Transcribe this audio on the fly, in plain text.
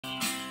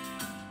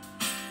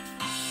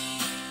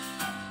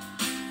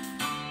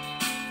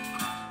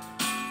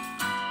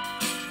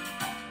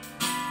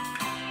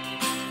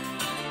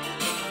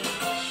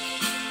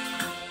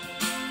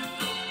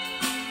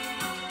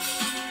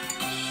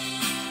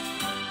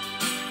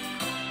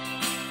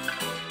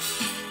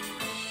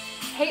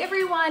Hey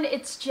everyone,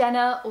 it's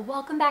Jenna.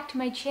 Welcome back to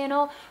my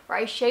channel where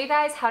I show you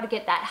guys how to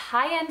get that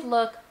high-end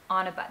look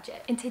on a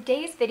budget. In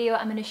today's video,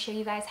 I'm going to show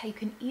you guys how you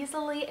can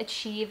easily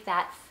achieve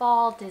that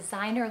fall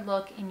designer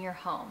look in your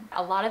home.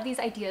 A lot of these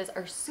ideas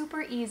are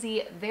super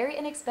easy, very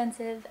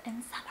inexpensive,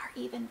 and some are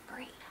even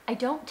free. I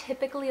don't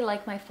typically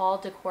like my fall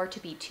decor to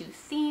be too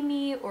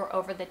themey or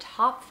over the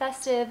top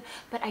festive,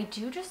 but I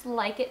do just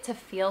like it to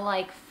feel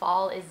like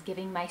fall is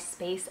giving my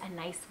space a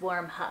nice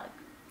warm hug.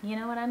 You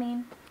know what I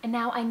mean? And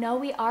now I know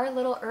we are a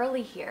little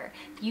early here.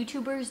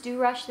 YouTubers do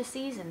rush the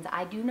seasons,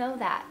 I do know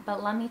that,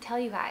 but let me tell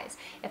you guys,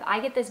 if I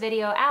get this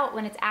video out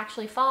when it's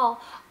actually fall,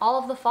 all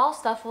of the fall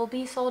stuff will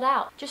be sold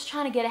out. Just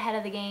trying to get ahead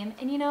of the game,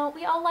 and you know,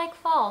 we all like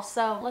fall,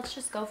 so let's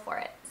just go for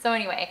it. So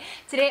anyway,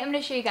 today I'm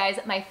going to show you guys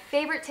my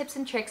favorite tips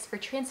and tricks for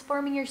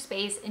transforming your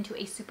space into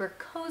a super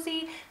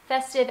cozy,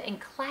 festive,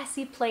 and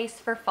classy place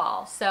for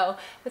fall. So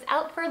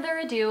without further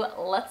ado,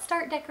 let's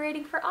start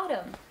decorating for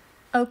autumn.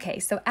 Okay,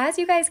 so as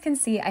you guys can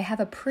see, I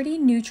have a pretty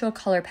neutral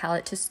color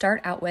palette to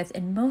start out with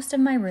in most of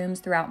my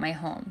rooms throughout my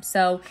home.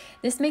 So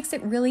this makes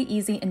it really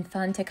easy and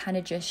fun to kind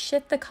of just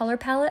shift the color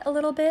palette a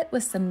little bit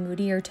with some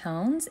moodier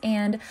tones.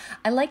 And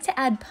I like to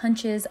add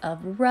punches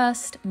of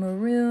rust,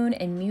 maroon,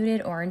 and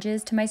muted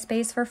oranges to my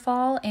space for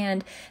fall.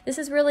 And this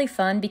is really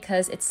fun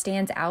because it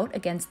stands out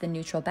against the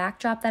neutral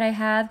backdrop that I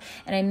have.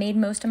 And I made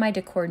most of my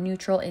decor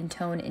neutral in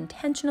tone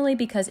intentionally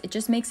because it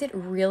just makes it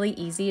really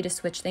easy to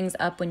switch things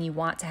up when you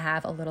want to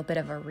have a little bit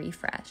of a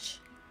refresh.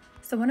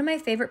 So one of my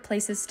favorite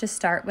places to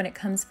start when it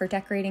comes for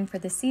decorating for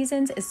the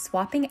seasons is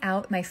swapping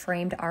out my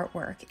framed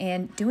artwork.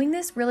 And doing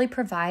this really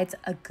provides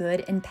a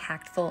good,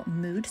 impactful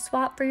mood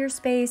swap for your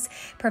space,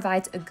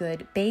 provides a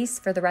good base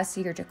for the rest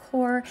of your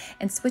decor,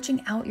 and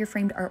switching out your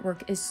framed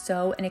artwork is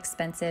so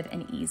inexpensive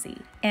and easy.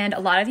 And a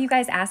lot of you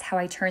guys asked how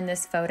I turned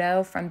this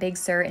photo from Big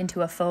Sur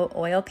into a faux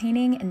oil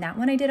painting, and that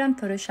one I did on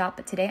Photoshop,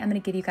 but today I'm going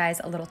to give you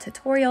guys a little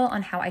tutorial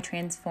on how I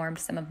transformed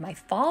some of my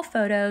fall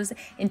photos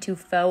into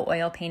faux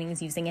oil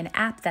paintings using an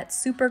app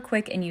that's super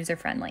quick and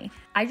user-friendly.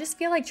 I just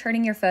feel like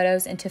turning your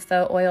photos into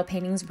faux oil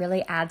paintings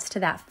really adds to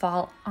that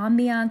fall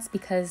ambiance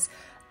because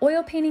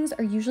oil paintings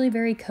are usually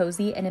very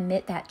cozy and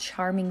emit that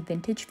charming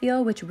vintage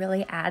feel, which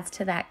really adds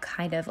to that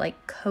kind of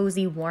like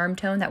cozy warm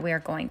tone that we are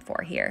going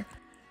for here.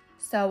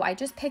 So I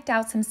just picked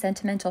out some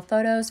sentimental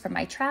photos from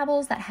my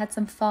travels that had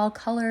some fall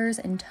colors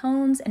and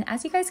tones. And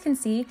as you guys can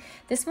see,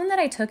 this one that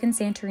I took in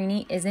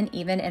Santorini isn't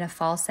even in a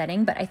fall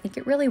setting, but I think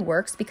it really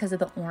works because of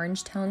the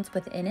orange tones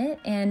within it.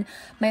 And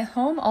my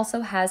home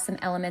also has some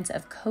elements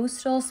of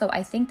coastal, so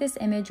I think this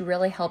image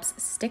really helps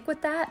stick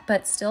with that,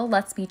 but still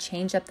lets me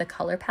change up the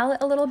color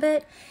palette a little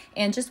bit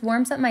and just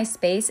warms up my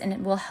space, and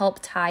it will help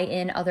tie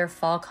in other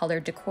fall color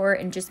decor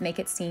and just make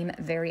it seem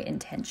very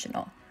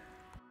intentional.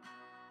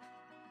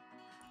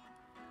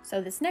 So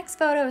this next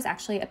photo is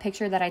actually a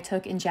picture that I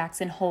took in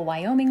Jackson Hole,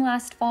 Wyoming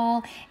last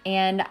fall,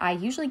 and I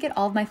usually get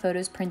all of my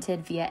photos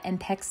printed via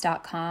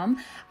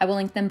mpex.com. I will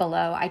link them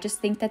below. I just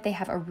think that they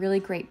have a really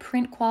great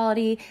print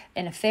quality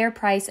and a fair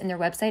price, and their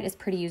website is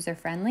pretty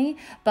user-friendly.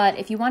 But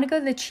if you want to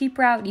go the cheap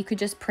route, you could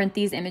just print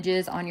these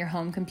images on your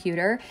home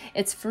computer.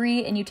 It's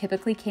free, and you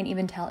typically can't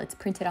even tell it's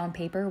printed on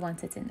paper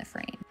once it's in the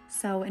frame.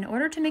 So in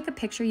order to make a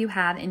picture you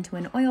have into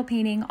an oil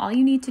painting, all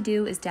you need to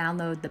do is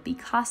download the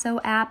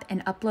Picasso app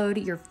and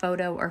upload your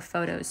photo or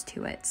photos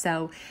to it.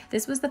 So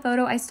this was the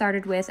photo I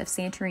started with of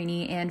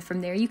Santorini, and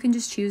from there you can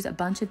just choose a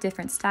bunch of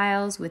different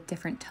styles with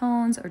different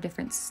tones or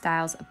different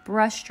styles of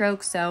brush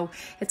strokes. So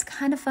it's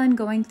kind of fun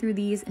going through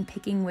these and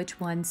picking which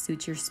one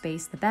suits your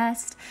space the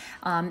best.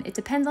 It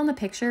depends on the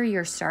picture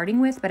you're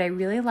starting with, but I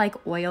really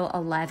like oil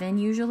 11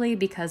 usually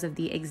because of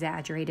the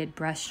exaggerated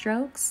brush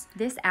strokes.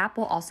 This app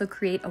will also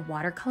create a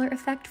watercolor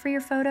effect for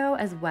your photo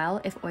as well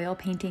if oil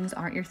paintings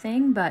aren't your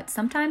thing, but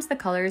sometimes the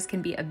colors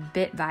can be a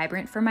bit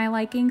vibrant for my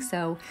liking.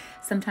 So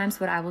sometimes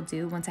what I will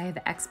do once I have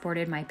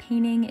exported my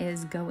painting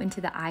is go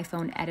into the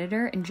iPhone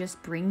editor and just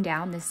bring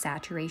down the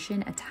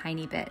saturation a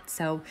tiny bit.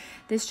 So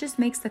this just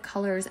makes the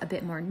colors a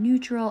bit more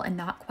neutral and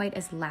not quite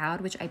as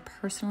loud, which I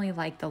personally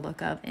like the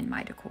look of in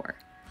my decor.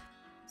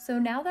 So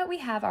now that we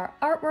have our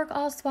artwork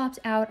all swapped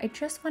out, I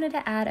just wanted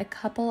to add a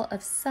couple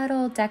of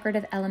subtle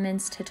decorative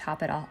elements to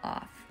top it all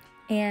off.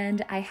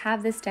 And I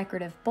have this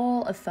decorative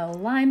bowl of faux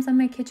limes on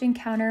my kitchen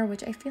counter,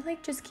 which I feel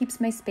like just keeps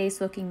my space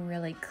looking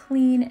really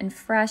clean and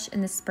fresh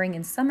in the spring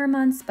and summer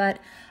months, but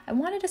I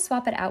wanted to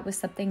swap it out with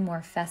something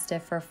more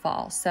festive for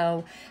fall.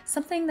 So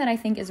something that I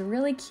think is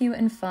really cute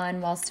and fun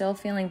while still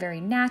feeling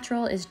very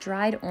natural is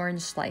dried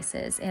orange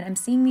slices. And I'm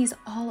seeing these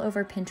all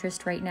over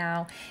Pinterest right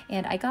now.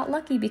 And I got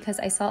lucky because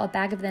I saw a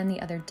bag of them the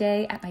other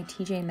day at my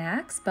TJ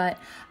Maxx, but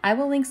I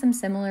will link some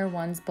similar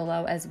ones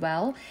below as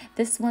well.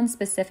 This one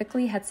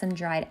specifically had some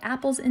dried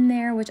apples in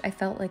there, which I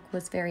felt like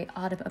was very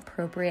autumn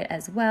appropriate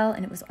as well.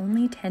 And it was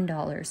only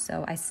 $10,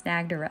 so I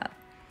snagged her up.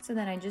 So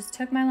then I just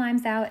took my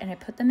limes out and I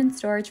put them in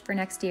storage for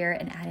next year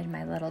and added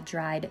my little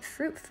dried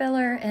fruit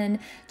filler. And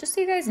just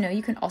so you guys know,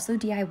 you can also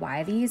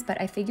DIY these, but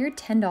I figured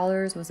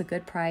 $10 was a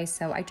good price,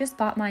 so I just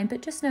bought mine.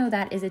 But just know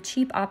that is a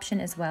cheap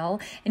option as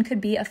well and could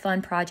be a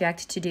fun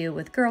project to do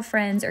with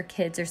girlfriends or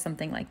kids or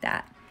something like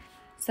that.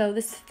 So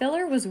this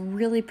filler was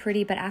really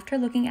pretty, but after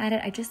looking at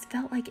it, I just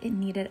felt like it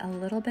needed a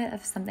little bit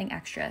of something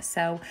extra.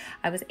 So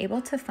I was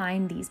able to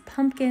find these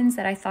pumpkins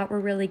that I thought were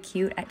really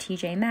cute at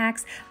TJ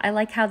Maxx. I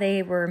like how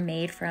they were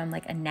made from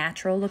like a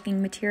natural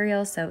looking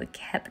material, so it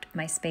kept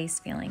my space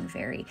feeling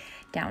very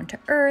down to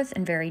earth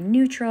and very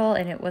neutral,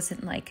 and it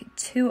wasn't like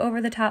too over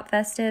the top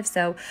festive.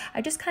 So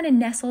I just kind of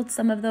nestled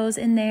some of those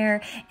in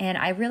there, and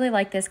I really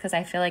like this because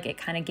I feel like it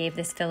kind of gave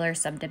this filler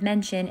some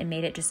dimension and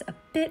made it just a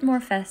bit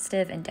more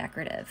festive and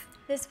decorative.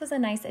 This was a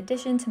nice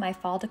addition to my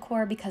fall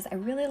decor because I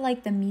really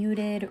like the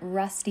muted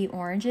rusty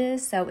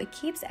oranges, so it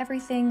keeps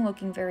everything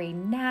looking very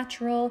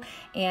natural,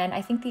 and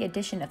I think the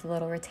addition of the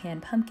little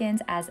rattan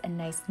pumpkins adds a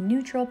nice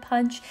neutral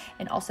punch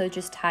and also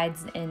just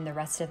ties in the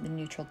rest of the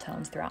neutral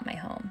tones throughout my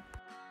home.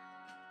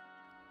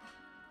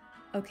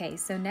 Okay,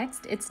 so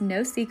next, it's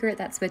no secret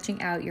that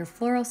switching out your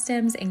floral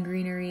stems and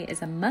greenery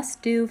is a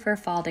must-do for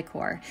fall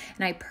decor.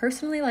 And I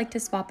personally like to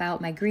swap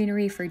out my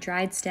greenery for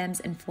dried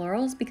stems and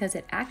florals because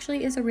it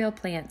actually is a real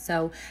plant.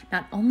 So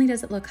not only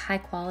does it look high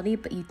quality,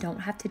 but you don't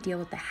have to deal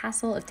with the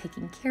hassle of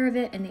taking care of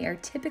it, and they are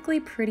typically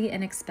pretty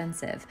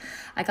inexpensive.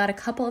 I got a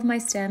couple of my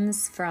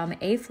stems from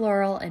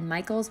AFloral and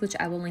Michaels, which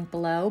I will link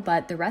below,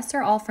 but the rest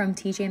are all from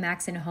TJ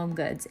Maxx and Home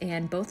Goods.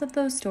 And both of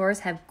those stores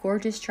have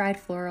gorgeous dried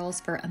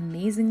florals for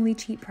amazingly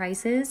cheap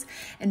prices.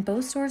 And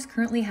both stores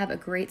currently have a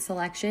great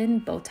selection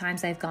both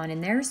times I've gone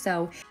in there,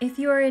 so if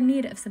you are in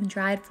need of some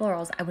dried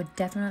florals, I would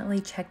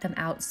definitely check them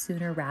out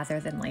sooner rather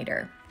than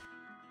later.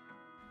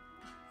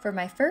 For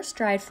my first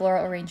dried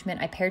floral arrangement,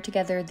 I paired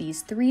together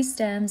these 3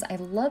 stems. I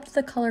loved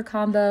the color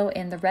combo,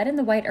 and the red and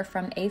the white are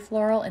from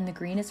AFloral and the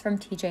green is from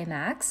TJ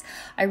Maxx.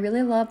 I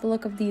really love the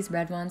look of these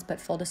red ones,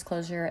 but full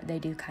disclosure, they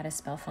do kind of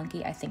smell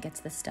funky. I think it's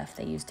the stuff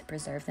they use to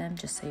preserve them,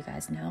 just so you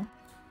guys know.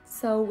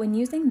 So when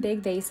using big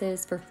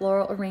vases for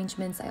floral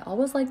arrangements, I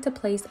always like to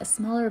place a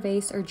smaller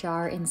vase or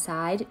jar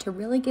inside to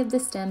really give the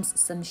stems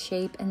some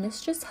shape, and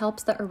this just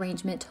helps the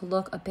arrangement to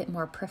look a bit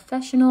more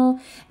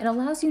professional and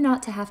allows you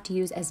not to have to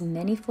use as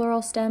many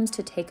floral stems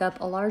to take up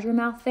a larger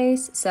mouth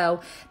vase. So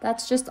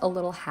that's just a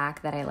little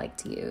hack that I like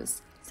to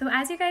use. So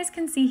as you guys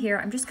can see here,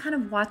 I'm just kind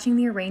of watching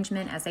the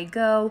arrangement as I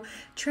go,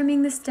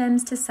 trimming the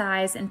stems to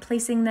size and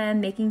placing them,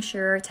 making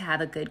sure to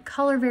have a good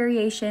color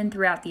variation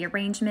throughout the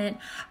arrangement.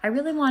 I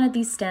really wanted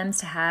these stems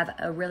to have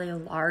a really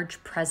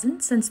large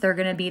presence since they're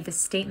going to be the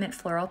statement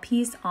floral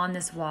piece on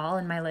this wall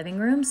in my living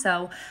room.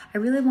 So I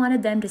really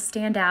wanted them to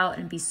stand out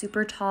and be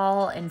super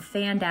tall and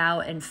fanned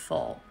out and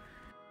full.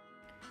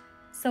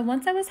 So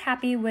once I was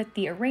happy with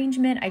the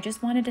arrangement, I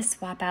just wanted to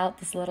swap out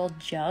this little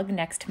jug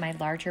next to my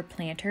larger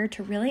planter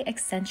to really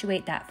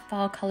accentuate that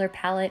fall color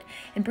palette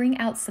and bring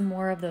out some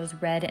more of those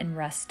red and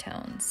rust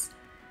tones.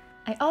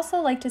 I also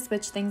like to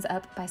switch things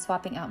up by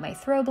swapping out my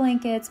throw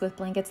blankets with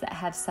blankets that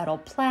have subtle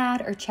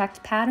plaid or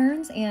checked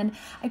patterns, and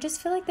I just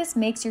feel like this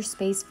makes your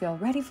space feel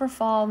ready for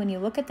fall. When you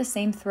look at the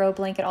same throw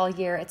blanket all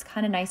year, it's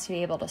kind of nice to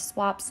be able to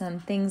swap some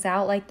things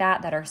out like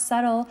that are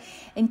subtle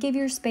and give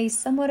your space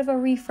somewhat of a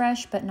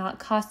refresh but not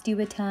cost you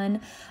a ton.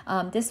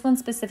 This one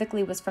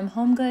specifically was from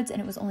Home Goods and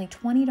it was only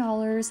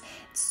 $20.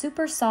 It's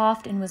super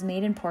soft and was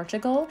made in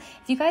Portugal.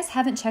 If you guys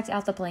haven't checked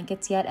out the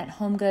blankets yet at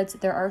Home Goods,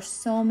 there are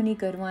so many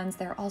good ones.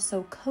 They're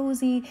also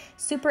cozy,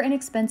 super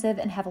inexpensive,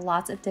 and have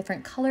lots of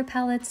different color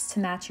palettes to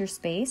match your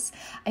space.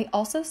 I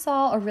also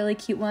saw a really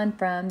cute one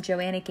from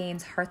Joanna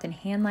Gaines' Hearth and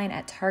Hand line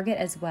at Target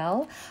as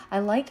well. I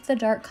liked the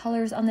dark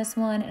colors on this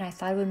one and I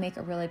thought it would make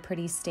a really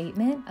pretty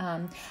statement.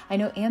 I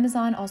know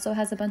Amazon also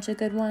has a bunch of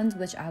good ones,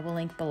 which I will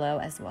link below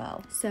as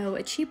well. So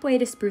a cheap way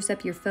to spruce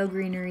up your faux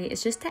greenery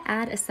is just to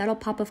add a subtle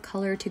pop of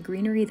color to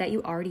greenery that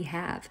you already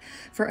have.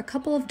 For a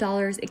couple of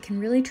dollars, it can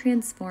really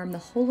transform the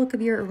whole look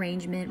of your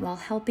arrangement while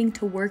helping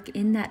to work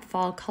in that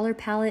fall color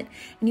palette,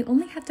 and you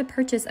only have to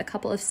purchase a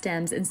couple of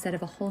stems instead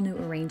of a whole new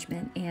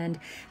arrangement. And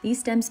these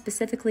stems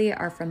specifically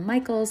are from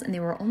Michaels and they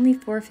were only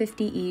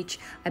 $4.50 each.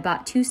 I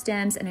bought 2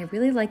 stems and I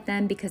really like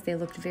them because they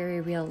looked very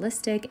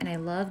realistic, and I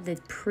love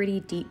the pretty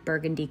deep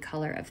burgundy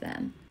color of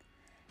them.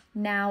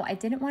 Now, I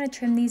didn't want to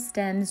trim these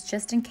stems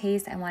just in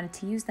case I wanted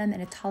to use them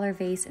in a taller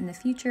vase in the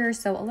future,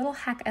 so a little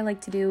hack I like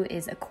to do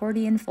is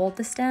accordion fold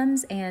the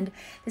stems, and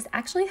this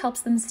actually helps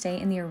them stay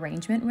in the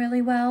arrangement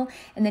really well,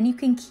 and then you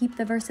can keep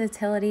the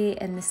versatility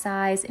and the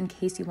size in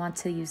case you want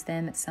to use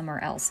them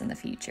somewhere else in the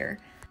future.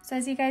 So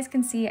as you guys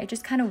can see, I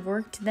just kind of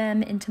worked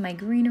them into my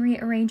greenery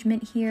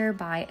arrangement here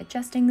by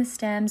adjusting the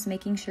stems,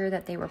 making sure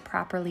that they were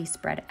properly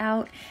spread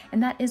out.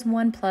 And that is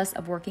one plus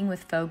of working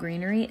with faux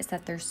greenery, is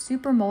that they're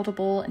super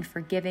moldable and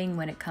forgiving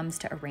when it comes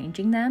to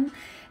arranging them.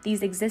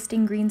 These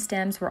existing green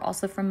stems were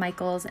also from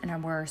Michaels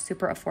and were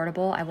super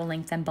affordable. I will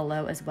link them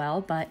below as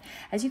well. But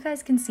as you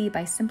guys can see,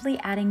 by simply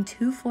adding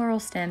 2 floral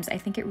stems, I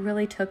think it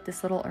really took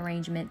this little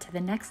arrangement to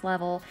the next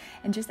level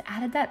and just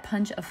added that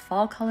punch of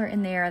fall color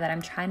in there that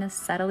I'm trying to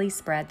subtly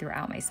spread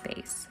throughout my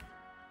space.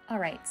 All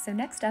right, so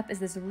next up is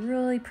this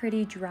really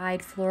pretty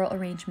dried floral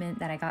arrangement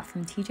that I got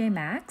from TJ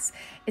Maxx.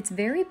 It's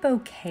very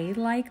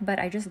bouquet-like, but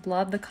I just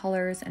love the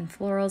colors and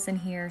florals in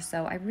here,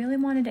 so I really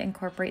wanted to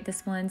incorporate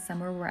this one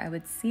somewhere where I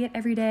would see it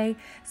every day,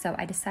 so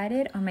I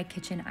decided on my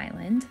kitchen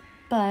island.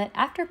 But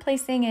after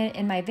placing it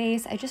in my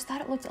vase, I just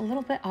thought it looked a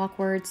little bit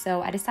awkward,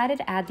 so I decided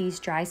to add these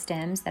dry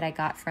stems that I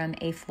got from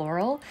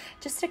AFloral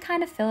just to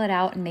kind of fill it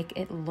out and make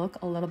it look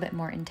a little bit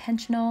more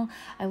intentional.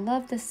 I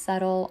love the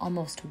subtle,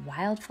 almost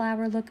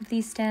wildflower look of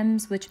these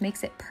stems, which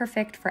makes it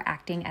perfect for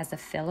acting as a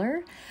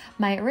filler.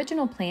 My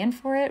original plan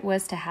for it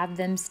was to have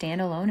them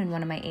stand alone in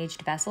one of my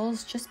aged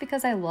vessels just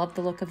because I love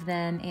the look of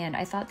them and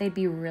I thought they'd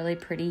be really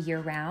pretty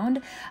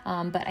year-round,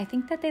 but I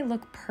think that they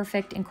look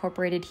perfect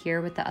incorporated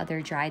here with the other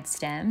dried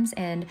stems.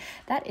 And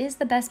that is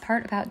the best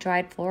part about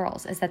dried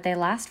florals, is that they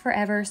last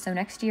forever. So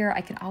next year I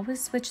can always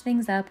switch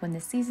things up when the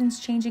seasons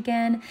change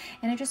again.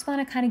 And I just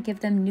want to kind of give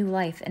them new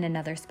life in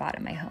another spot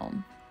in my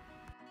home.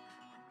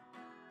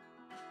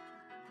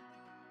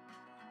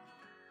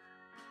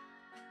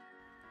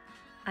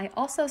 I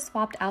also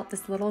swapped out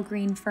this little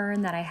green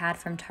fern that I had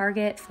from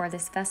Target for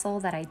this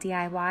vessel that I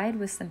DIY'd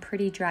with some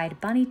pretty dried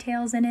bunny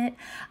tails in it.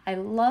 I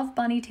love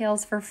bunny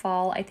tails for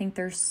fall. I think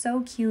they're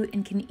so cute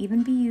and can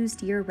even be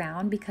used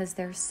year-round because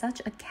they're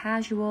such a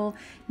casual,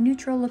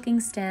 neutral-looking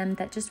stem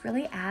that just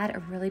really add a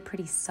really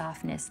pretty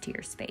softness to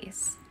your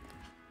space.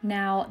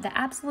 Now, the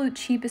absolute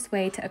cheapest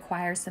way to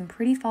acquire some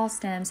pretty fall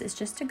stems is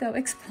just to go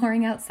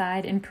exploring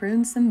outside and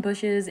prune some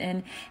bushes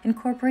and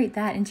incorporate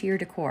that into your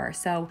decor.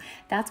 So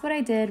that's what I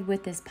did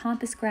with this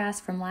pampas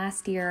grass from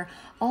last year.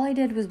 All I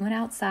did was went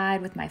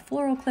outside with my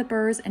floral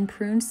clippers and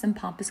pruned some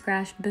pampas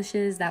grass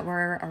bushes that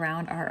were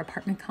around our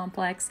apartment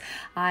complex.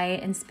 I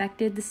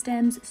inspected the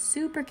stems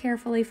super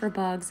carefully for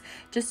bugs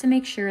just to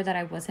make sure that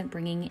I wasn't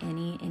bringing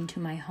any into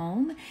my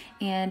home.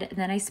 And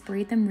then I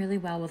sprayed them really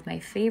well with my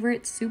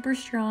favorite super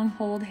strong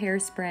hold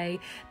hairspray,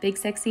 Big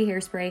Sexy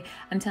hairspray.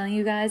 I'm telling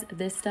you guys,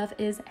 this stuff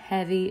is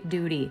heavy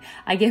duty.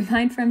 I get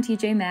mine from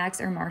TJ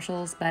Maxx or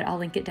Marshall's, but I'll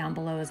link it down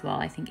below as well.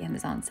 I think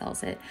Amazon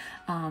sells it.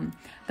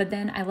 But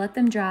then I let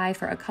them dry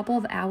for a couple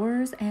of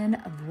hours and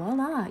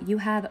voila, you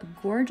have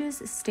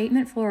gorgeous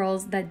statement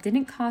florals that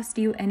didn't cost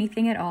you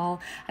anything at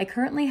all. I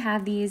currently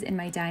have these in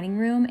my dining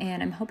room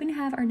and I'm hoping to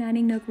have our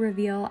dining nook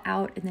reveal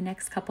out in the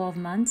next couple of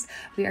months.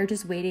 We are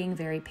just waiting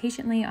very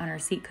patiently on our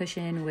seat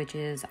cushion, which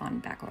is on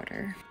back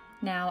order.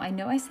 Now, I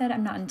know I said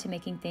I'm not into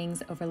making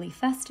things overly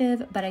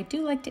festive, but I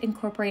do like to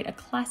incorporate a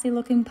classy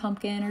looking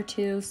pumpkin or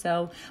two.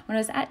 So when I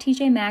was at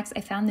TJ Maxx,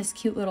 I found this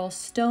cute little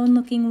stone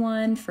looking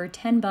one for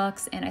 10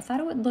 bucks and I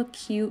thought it would look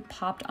cute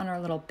popped on our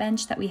little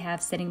bench that we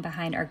have sitting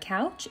behind our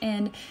couch.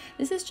 And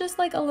this is just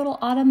like a little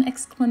autumn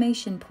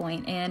exclamation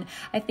point, and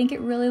I think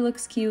it really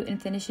looks cute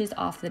and finishes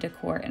off the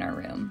decor in our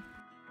room.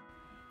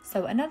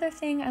 So another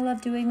thing I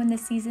love doing when the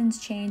seasons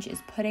change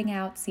is putting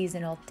out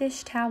seasonal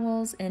dish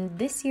towels. And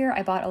this year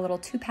I bought a little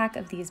 2-pack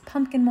of these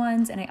pumpkin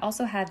ones, and I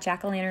also have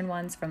jack-o'-lantern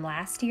ones from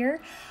last year.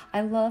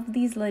 I love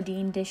these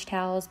Ladine dish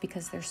towels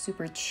because they're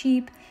super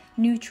cheap,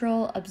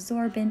 neutral,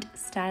 absorbent,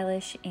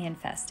 stylish, and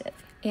festive.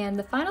 And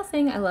the final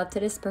thing I love to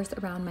disperse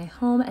around my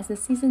home as the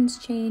seasons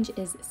change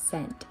is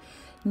scent.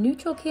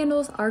 Neutral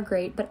candles are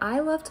great, but I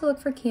love to look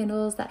for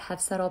candles that have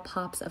subtle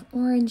pops of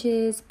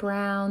oranges,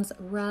 browns,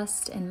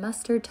 rust, and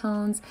mustard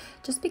tones,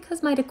 just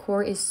because my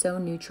decor is so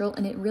neutral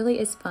and it really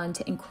is fun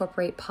to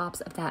incorporate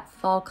pops of that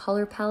fall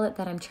color palette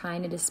that I'm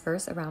trying to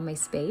disperse around my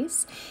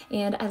space.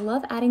 And I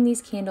love adding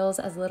these candles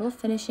as little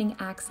finishing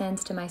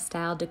accents to my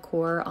style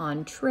decor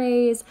on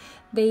trays,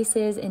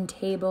 vases, and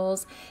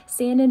tables.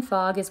 Sand and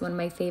Fog is one of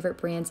my favorite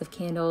brands of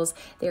candles.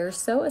 They are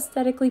so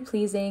aesthetically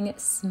pleasing,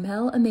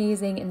 smell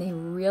amazing, and they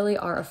really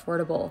are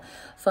affordable.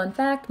 Fun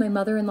fact, my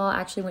mother-in-law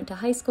actually went to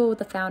high school with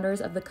the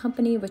founders of the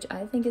company, which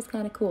I think is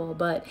kind of cool,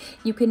 but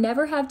you can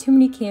never have too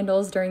many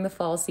candles during the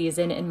fall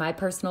season, in my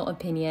personal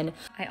opinion.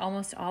 I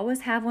almost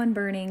always have one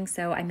burning,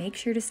 so I make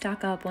sure to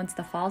stock up once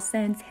the fall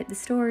scents hit the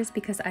stores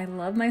because I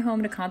love my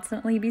home to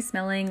constantly be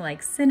smelling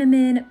like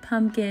cinnamon,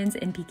 pumpkins,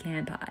 and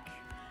pecan pie.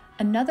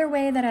 Another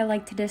way that I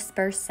like to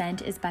disperse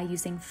scent is by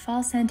using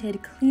fall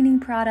scented cleaning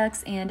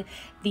products, and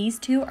these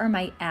two are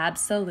my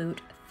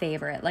absolute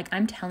favorite. Like,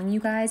 I'm telling you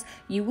guys,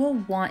 you will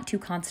want to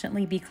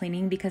constantly be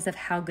cleaning because of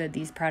how good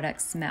these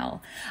products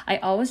smell. I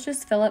always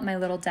just fill up my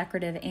little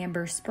decorative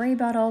amber spray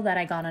bottle that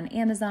I got on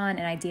Amazon,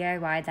 and I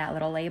DIY'd that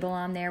little label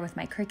on there with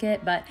my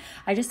Cricut, but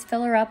I just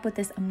fill her up with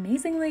this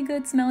amazingly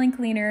good smelling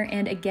cleaner.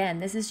 And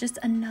again, this is just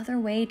another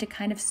way to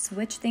kind of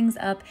switch things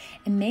up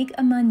and make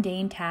a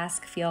mundane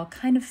task feel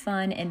kind of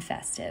fun and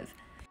festive.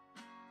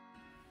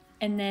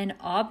 And then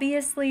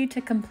obviously,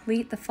 to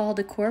complete the fall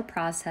decor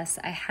process,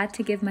 I had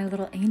to give my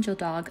little angel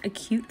dog a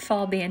cute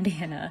fall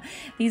bandana.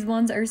 These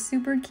ones are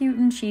super cute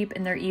and cheap,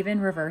 and they're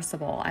even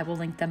reversible. I will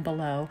link them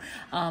below.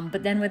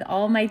 But then with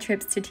all my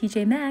trips to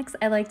TJ Maxx,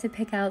 I like to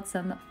pick out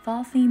some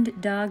fall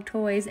themed dog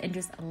toys and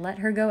just let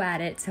her go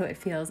at it so it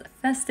feels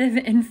festive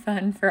and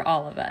fun for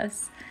all of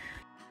us.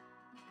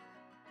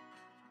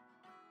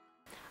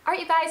 All right,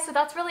 you guys, so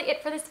that's really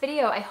it for this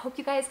video. I hope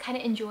you guys kind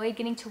of enjoyed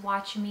getting to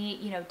watch me,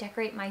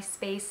 decorate my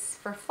space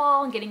for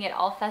fall and getting it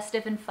all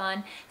festive and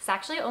fun. It's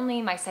actually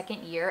only my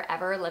second year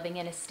ever living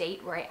in a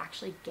state where I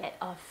actually get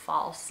a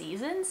fall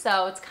season.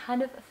 So it's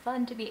kind of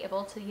fun to be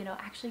able to,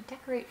 actually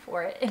decorate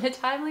for it in a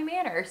timely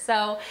manner.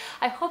 So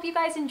I hope you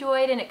guys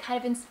enjoyed and it kind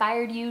of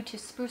inspired you to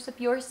spruce up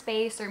your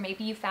space, or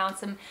maybe you found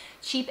some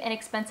cheap and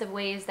expensive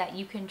ways that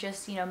you can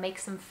just, make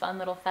some fun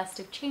little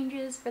festive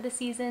changes for the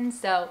season.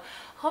 So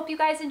hope you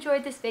guys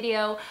enjoyed this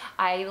video.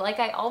 Like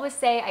I always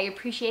say, I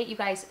appreciate you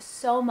guys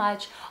so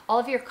much. All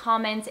of your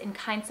comments and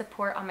kind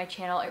support on my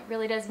channel. It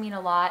really does mean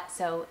a lot.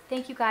 So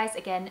thank you guys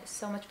again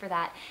so much for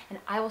that. And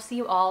I will see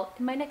you all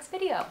in my next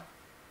video.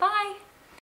 Bye.